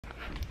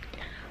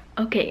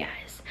Okay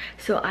guys,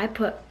 so I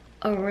put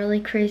a really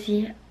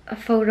crazy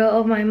photo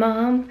of my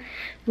mom,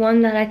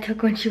 one that I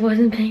took when she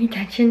wasn't paying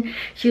attention.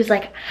 She was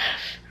like,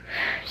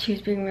 she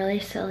was being really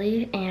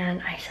silly,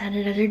 and I set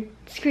it as her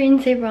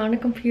screensaver on a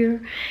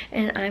computer,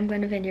 and I'm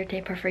gonna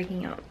videotape her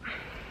freaking out.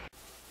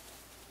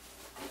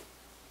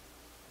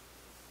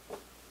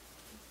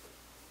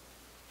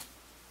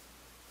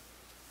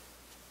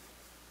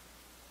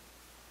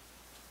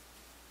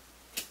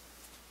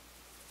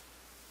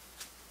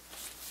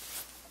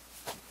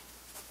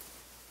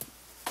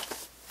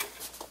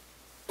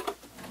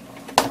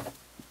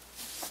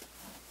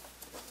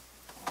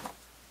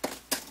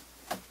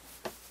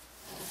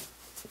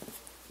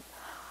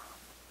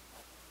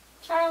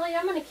 Charlie,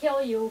 I'm gonna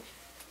kill you.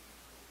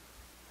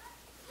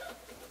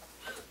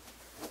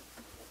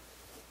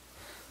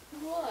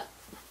 What?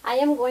 I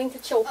am going to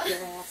choke your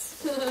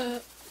ass.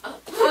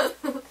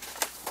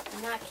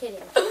 I'm not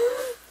kidding.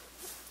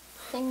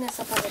 Hang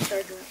this up on the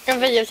charger. I'm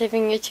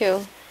videotaping you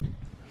too.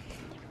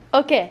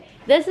 Okay,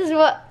 this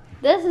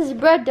is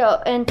bread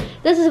dough, and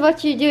this is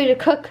what you do to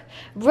cook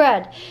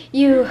bread.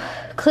 You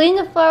clean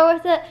the flour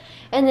with it,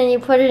 and then you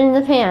put it in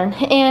the pan,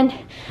 and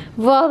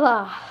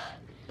voila.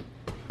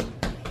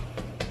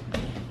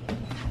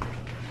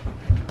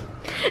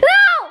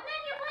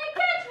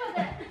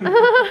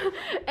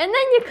 And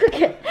then you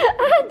cook it.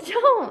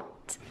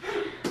 Don't.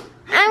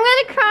 I'm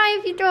gonna cry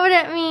if you throw it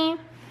at me.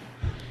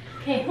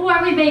 Okay, who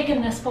are we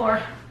baking this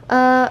for?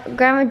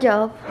 Grandma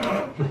Joe.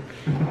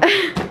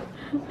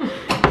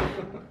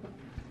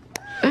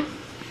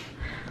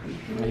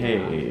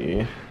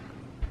 Hey.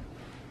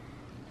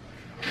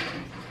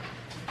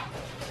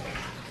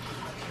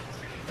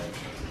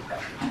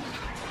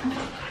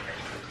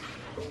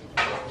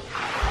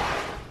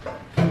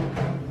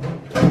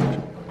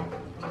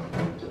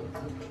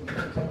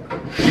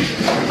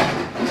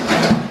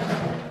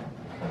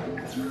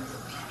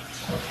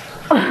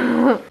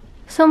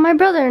 So my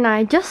brother and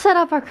I just set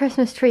up our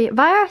Christmas tree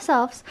by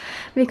ourselves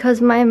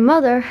because my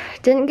mother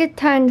didn't get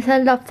time to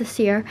set it up this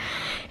year,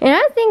 and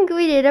I think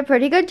we did a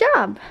pretty good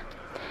job.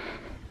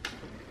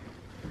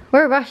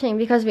 We're rushing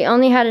because we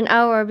only had an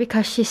hour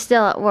because she's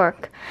still at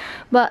work,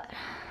 but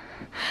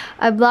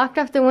I blocked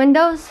off the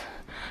windows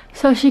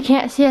so she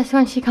can't see us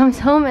when she comes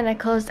home, and I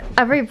closed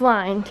every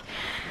blind.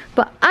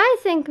 But I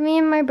think me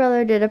and my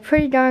brother did a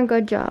pretty darn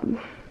good job.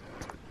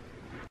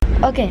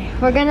 Okay,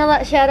 we're gonna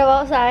let Shadow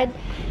outside,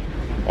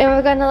 and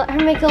we're gonna let her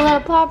make a little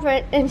paw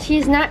print, and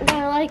she's not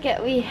gonna like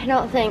it, we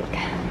don't think.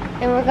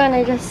 And we're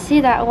gonna just see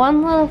that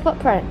one little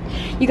footprint.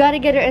 You gotta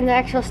get her in the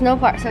actual snow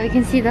part so we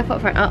can see the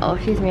footprint. Uh-oh,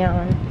 she's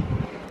meowing.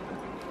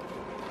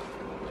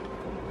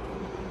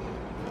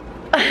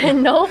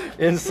 Nope.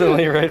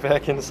 Instantly right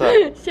back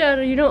inside.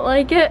 Shadow, you don't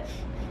like it?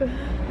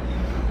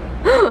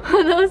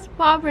 Those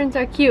paw prints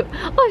are cute.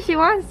 Oh, she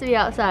wants to be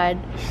outside.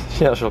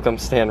 Yeah, she'll come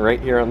stand right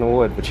here on the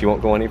wood, but she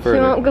won't go any further.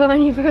 She won't go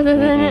any further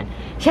than it.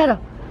 Shadow,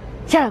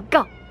 Shadow,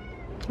 go.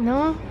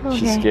 No? Okay.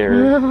 She's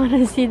scared. I don't want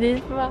to see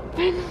these paw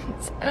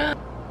prints.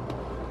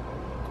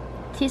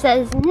 She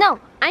says, no,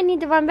 I need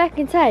to run back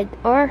inside,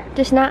 or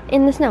just not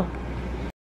in the snow.